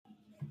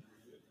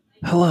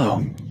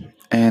Hello,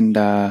 and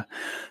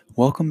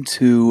welcome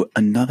to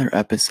another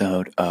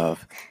episode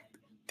of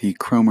the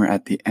Cromer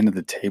at the End of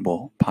the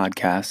Table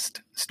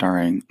podcast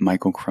starring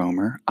Michael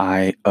Cromer.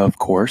 I, of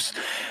course,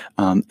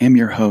 am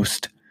your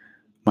host,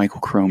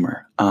 Michael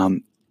Cromer,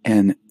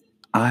 and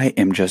I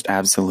am just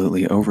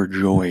absolutely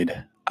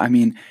overjoyed. I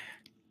mean,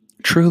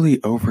 truly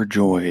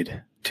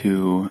overjoyed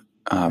to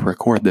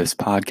record this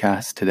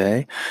podcast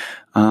today.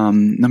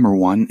 Number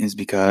one is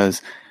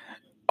because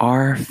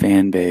our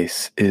fan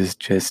base is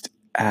just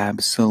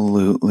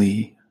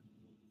absolutely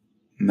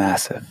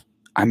massive.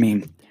 I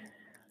mean,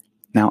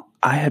 now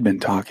I had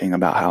been talking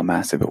about how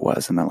massive it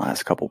was in the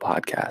last couple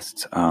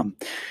podcasts.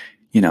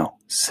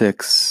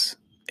 6,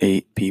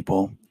 8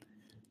 people.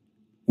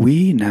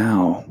 We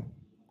now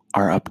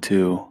are up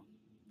to,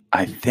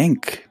 I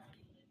think,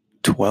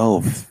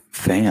 12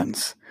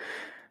 fans.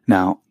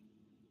 Now,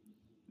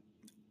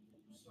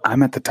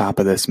 I'm at the top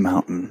of this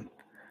mountain,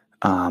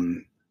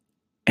 and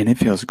it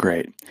feels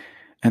great.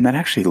 And that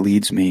actually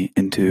leads me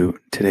into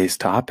today's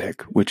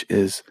topic, which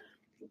is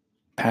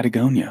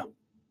Patagonia.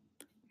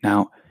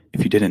 Now,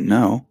 if you didn't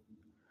know,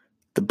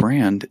 the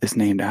brand is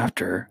named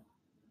after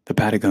the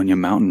Patagonia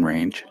mountain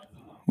range,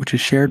 which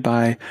is shared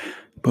by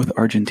both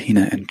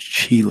Argentina and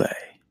Chile.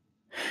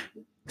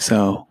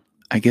 So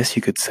I guess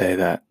you could say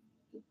that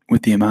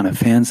with the amount of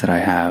fans that I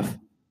have,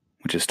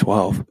 which is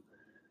 12,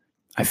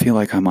 I feel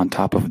like I'm on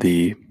top of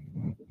the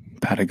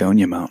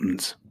Patagonia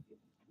mountains.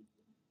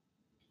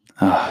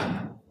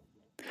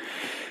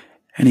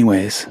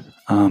 Anyways,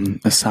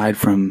 aside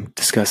from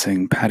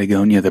discussing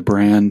Patagonia, the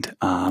brand,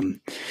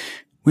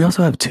 we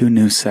also have 2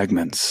 new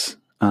segments.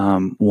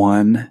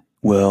 One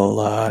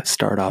will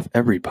start off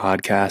every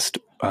podcast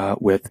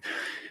with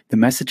the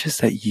messages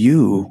that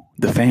you,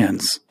 the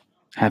fans,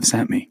 have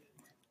sent me.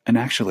 And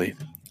actually,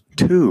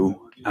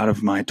 2 out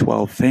of my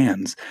 12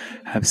 fans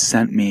have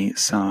sent me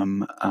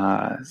some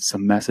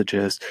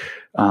messages.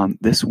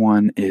 This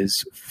one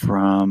is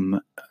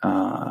from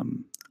a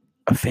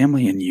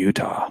family in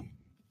Utah.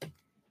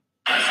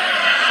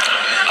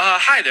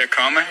 Hi there,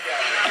 Cromer.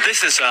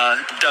 This is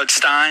Doug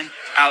Stein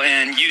out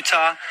in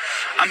Utah.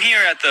 I'm here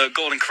at the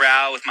Golden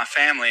Corral with my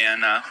family,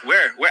 and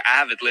we're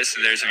avid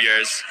listeners of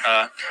yours.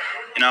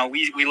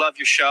 We love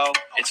your show.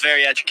 It's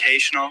very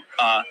educational.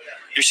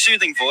 Your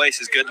soothing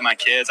voice is good to my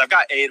kids. I've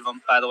got 8 of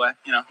them, by the way.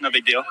 No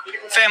big deal.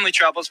 Family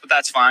troubles, but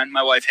that's fine.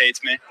 My wife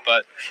hates me,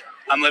 but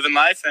I'm living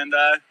life, and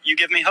you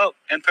give me hope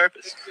and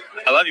purpose.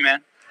 I love you,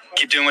 man.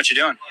 Keep doing what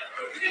you're doing.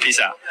 Peace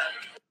out.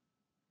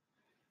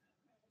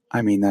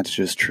 I mean, that's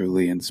just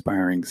truly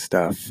inspiring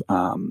stuff.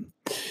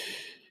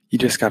 You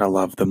just gotta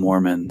love the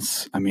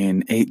Mormons. I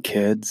mean, 8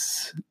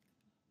 kids,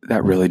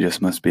 that really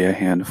just must be a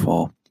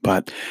handful.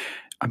 But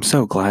I'm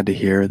so glad to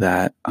hear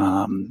that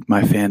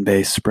my fan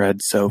base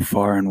spread so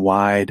far and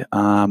wide.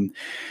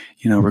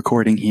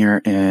 Recording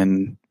here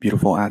in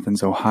beautiful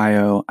Athens,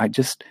 Ohio, I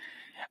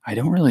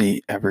don't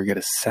really ever get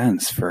a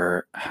sense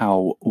for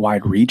how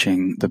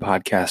wide-reaching the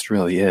podcast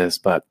really is.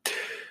 But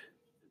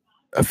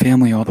a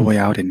family all the way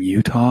out in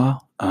Utah,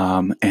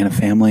 and a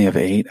family of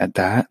 8 at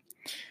that,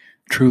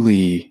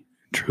 truly,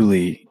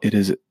 it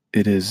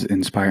is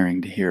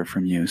inspiring to hear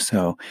from you.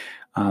 So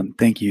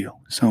thank you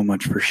so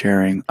much for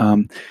sharing.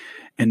 And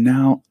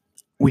now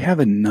we have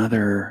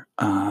another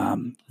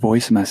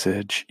voice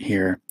message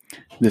here.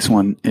 This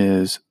one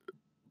is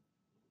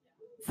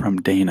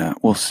from Dana.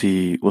 We'll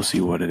see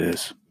what it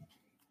is.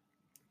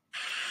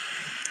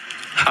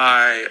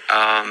 Hi,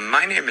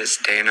 my name is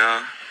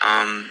Dana.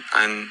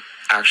 I'm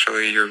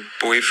actually your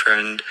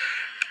boyfriend.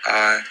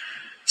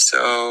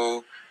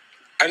 So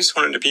I just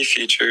wanted to be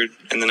featured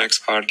in the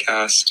next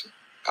podcast.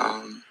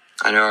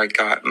 I know I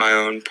got my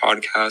own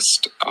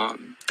podcast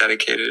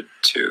dedicated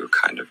to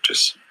kind of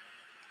just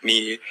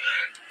me.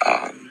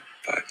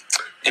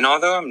 And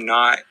although I'm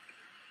not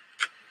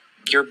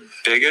your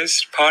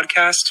biggest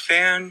podcast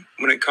fan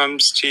when it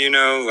comes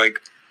to,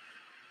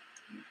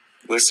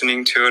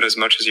 listening to it as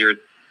much as your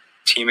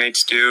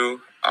teammates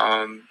do,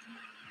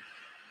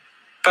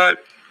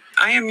 but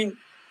I am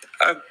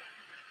a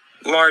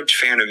large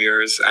fan of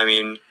yours. I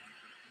mean,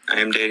 I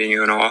am dating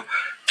you and all.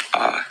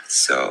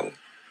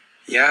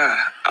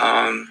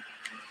 I'm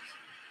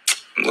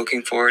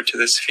looking forward to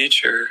this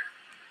feature.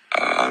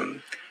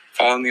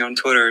 Follow me on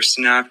Twitter,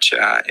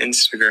 Snapchat,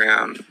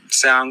 Instagram,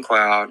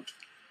 SoundCloud.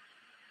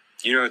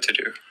 You know what to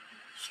do.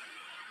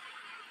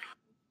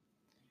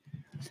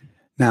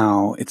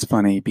 Now, it's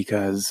funny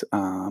because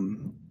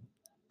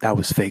that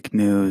was fake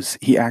news.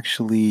 He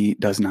actually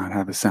does not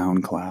have a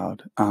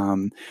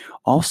SoundCloud.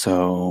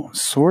 Also,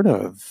 sort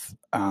of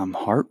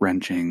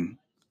heart-wrenching,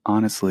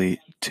 honestly,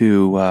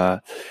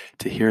 to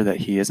hear that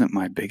he isn't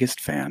my biggest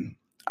fan.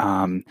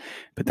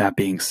 But that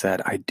being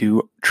said, I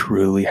do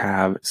truly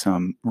have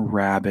some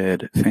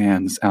rabid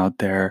fans out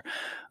there.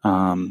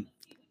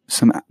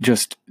 Some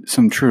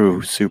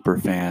true super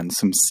fans,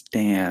 some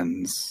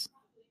stans,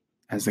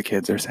 as the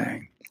kids are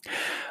saying.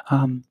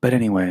 But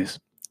anyways,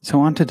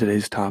 so on to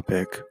today's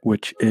topic,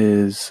 which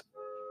is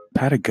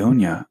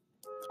Patagonia.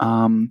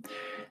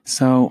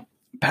 So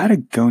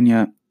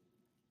Patagonia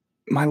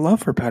my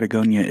love for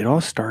Patagonia, it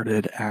all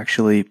started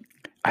actually,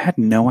 I had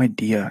no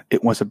idea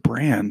it was a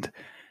brand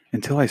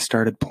until I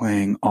started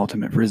playing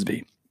Ultimate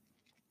Frisbee.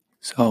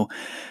 So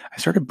I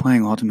started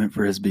playing Ultimate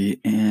Frisbee,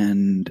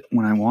 and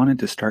when I wanted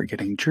to start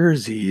getting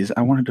jerseys,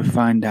 I wanted to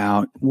find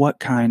out what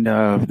kind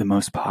of the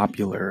most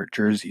popular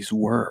jerseys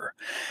were.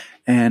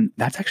 And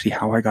that's actually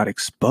how I got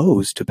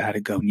exposed to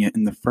Patagonia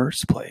in the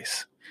first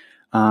place.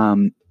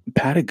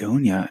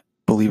 Patagonia,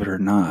 believe it or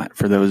not,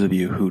 for those of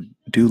you who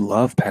do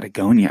love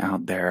Patagonia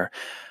out there,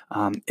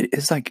 it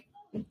is like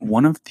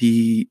one of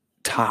the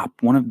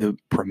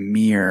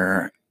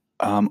premier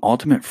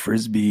Ultimate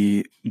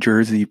Frisbee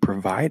jersey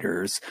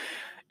providers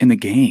in the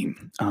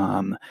game.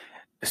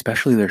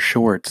 Especially their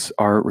shorts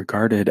are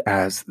regarded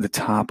as the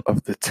top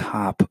of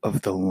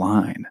the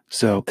line.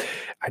 So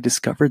I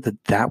discovered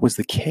that that was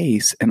the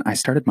case, and I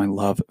started my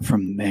love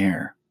from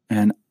there.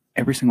 And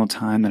every single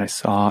time that I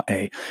saw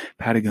a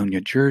Patagonia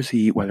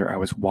jersey, whether I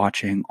was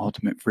watching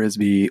Ultimate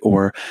Frisbee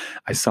or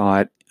I saw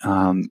it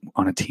on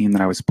a team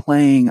that I was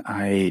playing,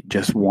 I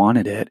just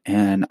wanted it.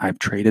 And I've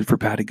traded for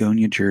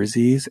Patagonia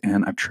jerseys,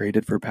 and I've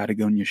traded for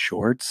Patagonia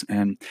shorts,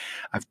 and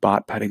I've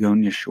bought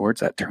Patagonia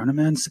shorts at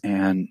tournaments,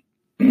 and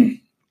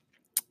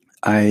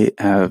I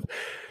have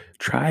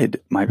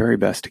tried my very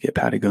best to get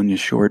Patagonia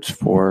shorts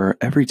for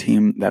every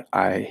team that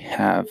I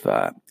have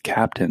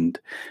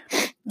captained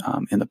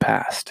in the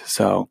past.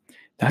 So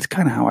that's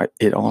kind of how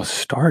it all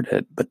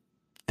started. But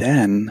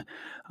then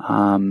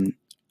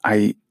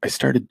I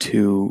started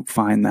to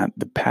find that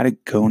the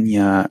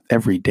Patagonia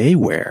everyday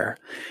wear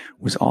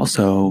was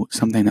also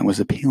something that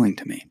was appealing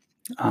to me.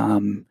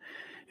 And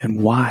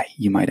why,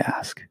 you might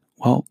ask?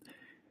 Well,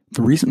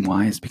 the reason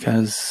why is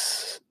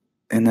because,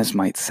 and this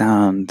might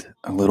sound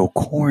a little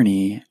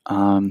corny,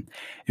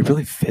 it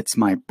really fits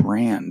my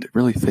brand. It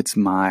really fits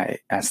my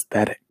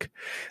aesthetic.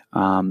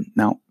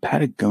 Now,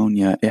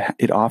 Patagonia,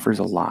 it offers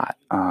a lot.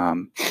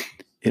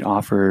 It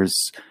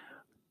offers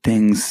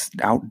things,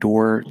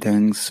 outdoor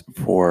things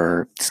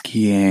for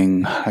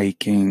skiing,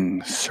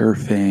 hiking,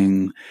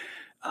 surfing,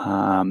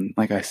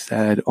 like I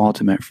said,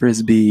 Ultimate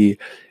Frisbee,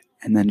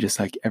 and then just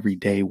like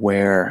everyday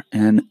wear.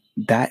 And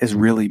that is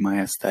really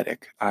my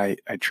aesthetic. I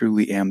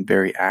truly am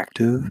very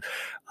active.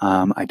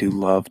 I do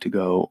love to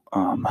go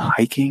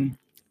hiking,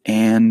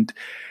 and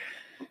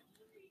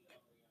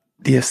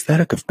the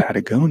aesthetic of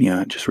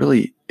Patagonia just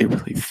really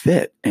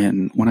fit.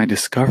 And when I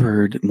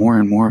discovered more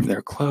and more of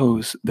their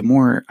clothes, the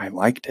more I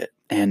liked it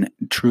and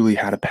truly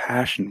had a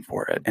passion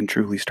for it and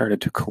truly started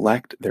to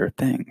collect their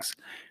things.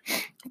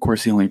 Of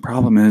course, the only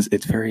problem is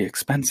it's very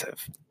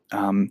expensive.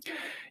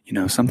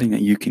 Something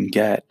that you can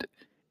get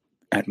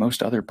at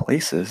most other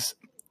places,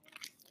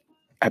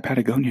 at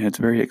Patagonia, it's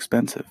very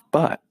expensive.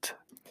 But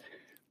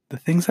the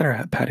things that are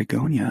at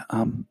Patagonia,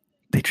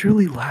 they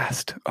truly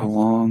last a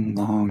long,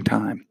 long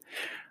time.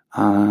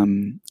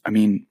 I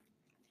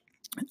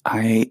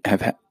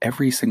have had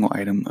every single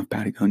item of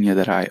Patagonia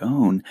that I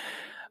own.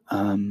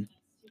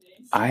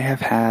 I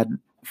have had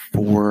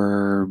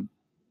for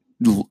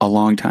a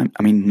long time.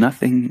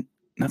 Nothing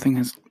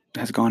has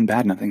gone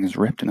bad. Nothing has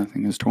ripped.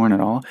 Nothing has torn at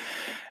all.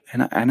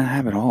 And I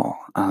have it all.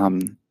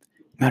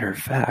 Matter of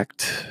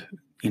fact,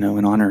 in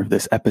honor of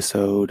this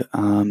episode,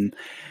 I'm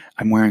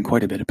wearing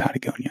quite a bit of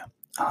Patagonia.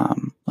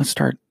 Let's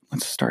start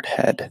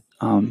head.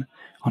 On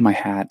my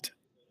hat.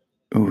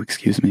 Oh,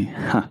 excuse me.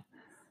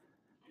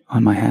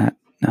 On my hat.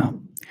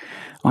 No.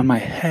 On my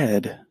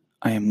head,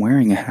 I am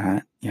wearing a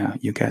hat. Yeah,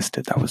 you guessed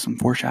it. That was some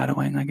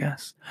foreshadowing, I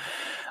guess.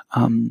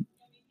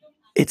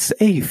 It's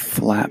a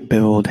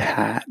flat-billed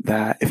hat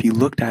that, if you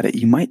looked at it,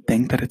 you might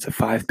think that it's a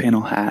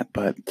 5-panel hat,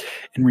 but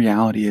in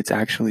reality, it's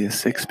actually a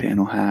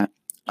 6-panel hat.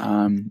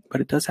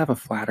 But it does have a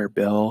flatter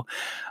bill,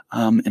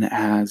 and it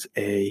has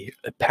a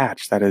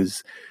patch that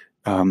is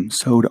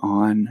sewed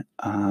on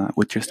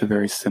with just a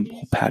very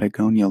simple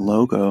Patagonia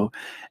logo,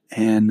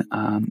 and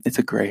it's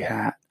a gray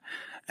hat.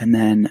 And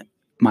then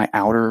my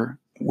outer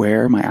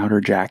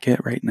jacket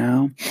right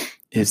now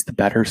is the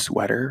Better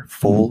Sweater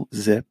full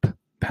zip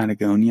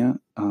Patagonia,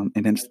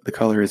 and the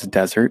color is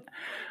desert.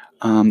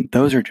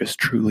 Those are just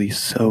truly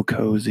so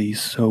cozy,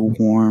 so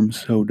warm,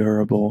 so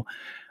durable.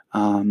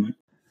 And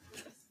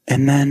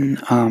then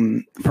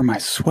for my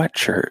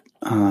sweatshirt,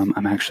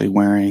 I'm actually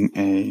wearing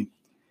a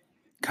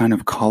kind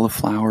of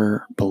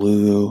cauliflower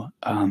blue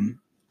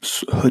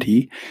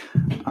hoodie,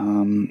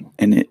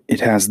 and it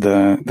has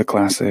the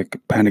classic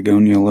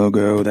Patagonia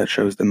logo that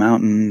shows the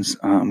mountains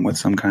with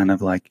some kind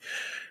of like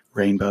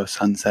rainbow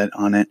sunset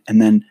on it.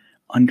 And then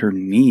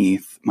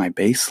underneath my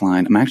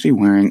baseline, I'm actually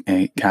wearing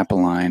a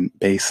Capeline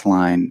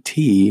baseline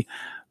tee,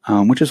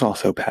 which is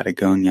also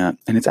Patagonia,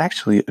 and it's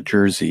actually a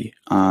jersey.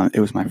 It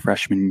was my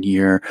freshman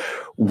year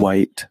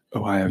white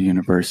Ohio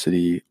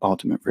University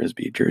Ultimate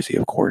Frisbee jersey,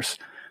 of course,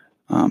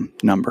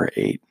 number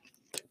 8.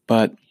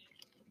 But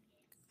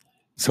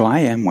so I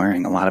am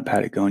wearing a lot of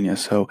Patagonia.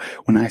 So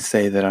when I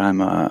say that I'm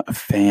a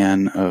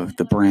fan of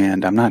the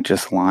brand, I'm not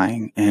just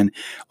lying. And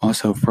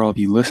also, for all of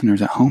you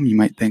listeners at home, you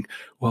might think,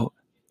 well,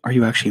 are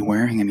you actually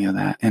wearing any of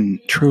that? And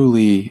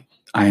truly,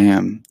 I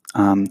am.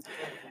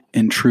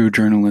 in true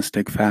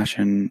journalistic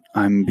fashion,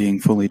 I'm being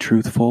fully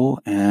truthful,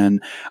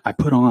 and I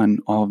put on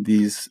all of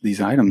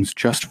these items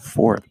just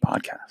for the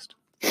podcast.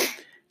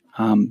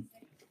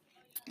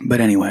 But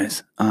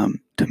anyways,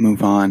 to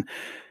move on,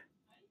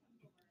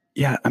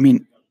 yeah, I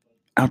mean,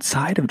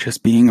 outside of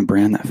just being a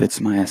brand that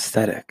fits my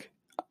aesthetic,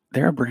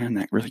 they're a brand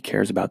that really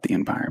cares about the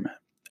environment,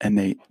 and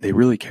they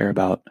really care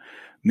about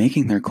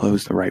making their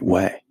clothes the right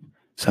way.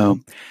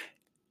 So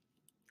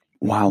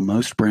while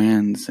most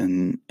brands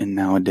and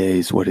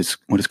nowadays what is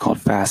called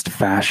fast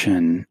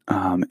fashion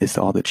is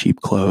all the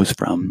cheap clothes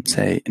from,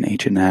 say, an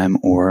H&M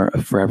or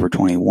a Forever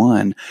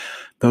 21,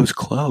 those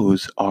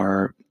clothes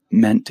are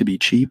meant to be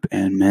cheap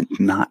and meant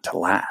not to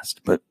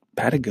last. But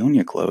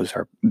Patagonia clothes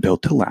are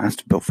built to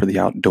last, built for the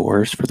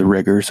outdoors, for the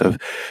rigors of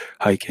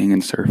hiking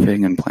and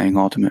surfing and playing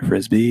ultimate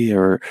frisbee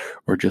or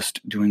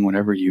just doing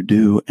whatever you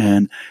do.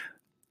 And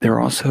they're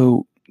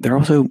also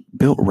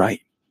built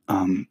right.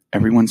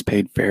 Everyone's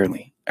paid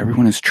fairly.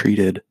 Everyone is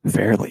treated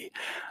fairly.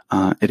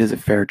 It is a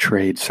fair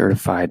trade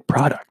certified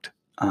product.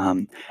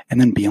 And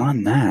then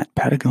beyond that,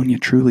 Patagonia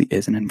truly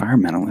is an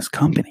environmentalist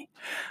company.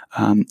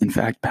 In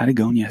fact,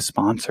 Patagonia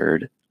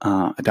sponsored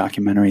a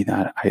documentary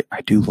that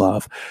I do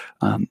love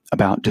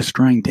about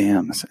destroying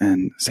dams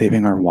and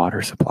saving our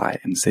water supply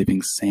and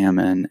saving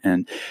salmon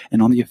and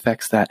all the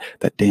effects that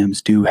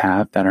dams do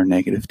have that are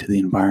negative to the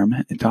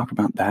environment. It talked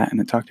about that,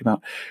 and it talked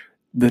about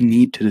the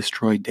need to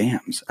destroy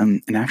dams.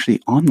 And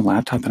actually, on the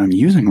laptop that I'm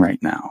using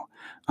right now,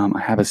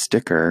 I have a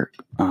sticker,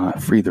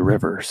 Free the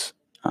Rivers,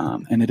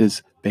 and it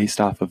is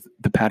based off of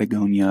the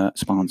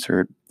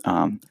Patagonia-sponsored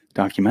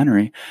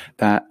documentary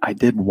that I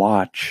did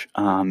watch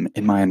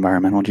in my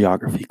environmental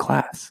geography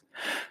class.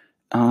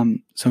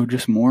 So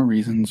just more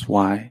reasons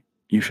why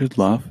you should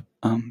love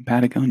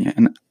Patagonia.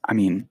 And I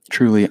mean,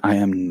 truly,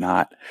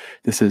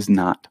 this is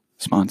not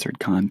sponsored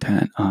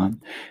content.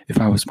 If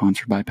I was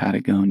sponsored by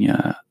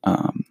Patagonia,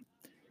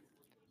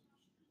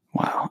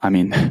 wow, I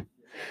mean,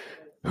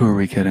 who are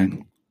we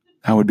kidding?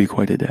 That would be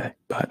quite a day.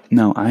 But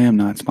no, I am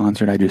not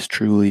sponsored. I just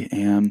truly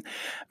am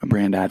a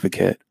brand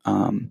advocate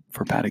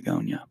for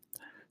Patagonia.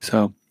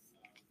 So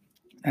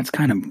it's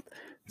kind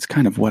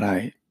of what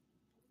I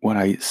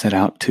set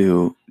out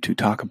to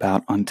talk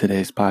about on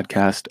today's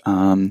podcast.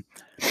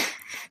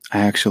 I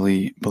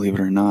actually, believe it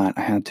or not,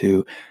 I had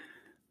to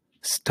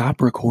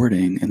stop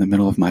recording in the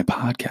middle of my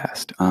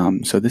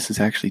podcast. So this is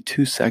actually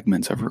 2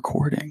 segments of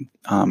recording.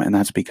 And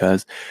that's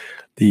because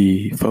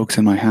the folks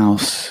in my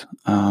house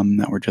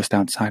that were just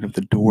outside of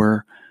the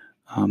door,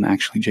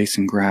 actually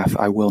Jason Graff,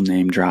 I will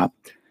name drop,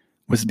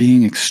 was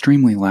being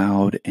extremely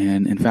loud.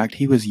 And in fact,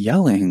 he was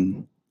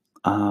yelling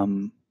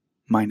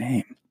my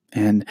name.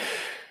 And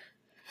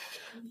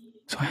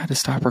so I had to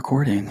stop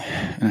recording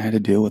and I had to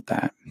deal with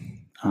that.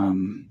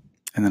 And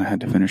then I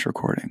had to finish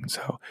recording.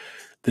 So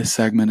this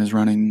segment is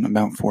running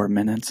about 4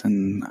 minutes,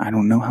 and I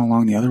don't know how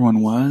long the other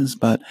one was,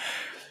 but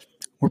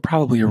we're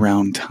probably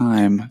around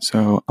time.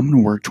 So I'm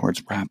going to work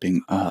towards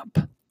wrapping up.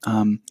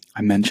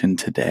 I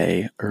mentioned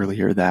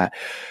earlier that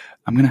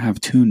I'm going to have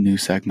 2 new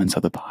segments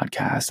of the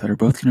podcast that are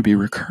both going to be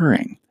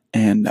recurring.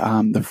 And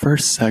the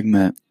first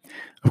segment,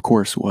 of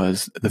course,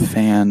 was the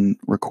fan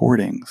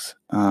recordings.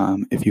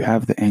 If you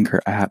have the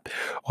Anchor app,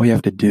 all you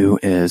have to do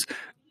is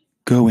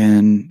go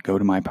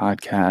to my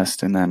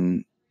podcast, and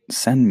then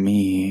send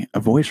me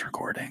a voice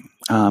recording.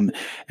 And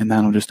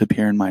that'll just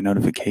appear in my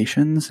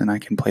notifications, and I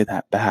can play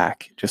that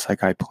back, just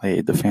like I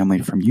played the family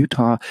from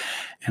Utah,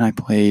 and I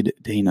played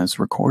Dana's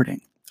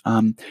recording.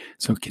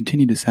 So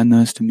continue to send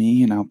those to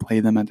me, and I'll play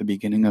them at the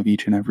beginning of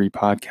each and every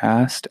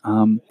podcast.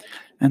 And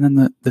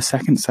then the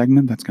second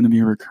segment that's going to be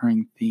a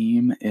recurring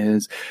theme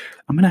is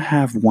I'm going to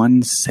have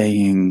one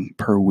saying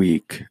per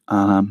week.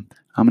 I'm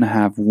going to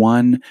have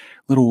one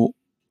little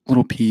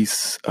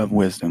piece of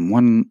wisdom,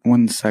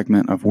 one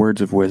segment of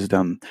words of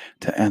wisdom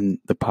to end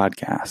the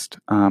podcast.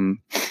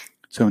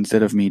 So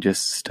instead of me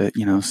just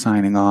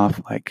signing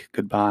off like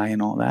goodbye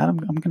and all that, I'm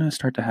going to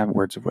start to have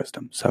words of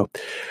wisdom. So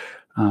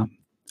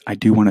I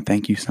do want to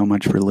thank you so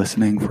much for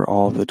listening, for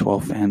all of the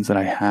 12 fans that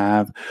I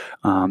have.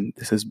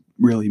 This has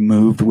really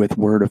moved with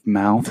word of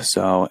mouth.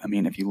 So, I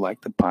mean, if you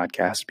like the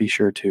podcast, be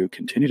sure to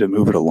continue to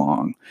move it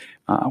along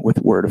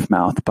with word of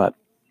mouth. But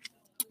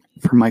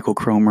for Michael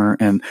Cromer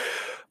and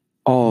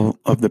all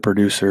of the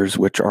producers,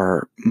 which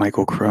are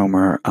Michael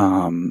Cromer,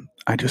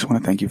 I just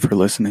want to thank you for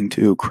listening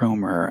to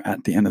Cromer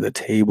at the End of the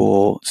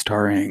Table,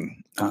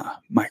 starring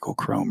Michael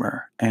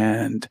Cromer.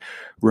 And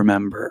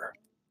remember,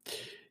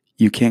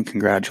 you can't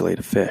congratulate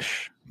a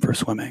fish for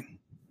swimming.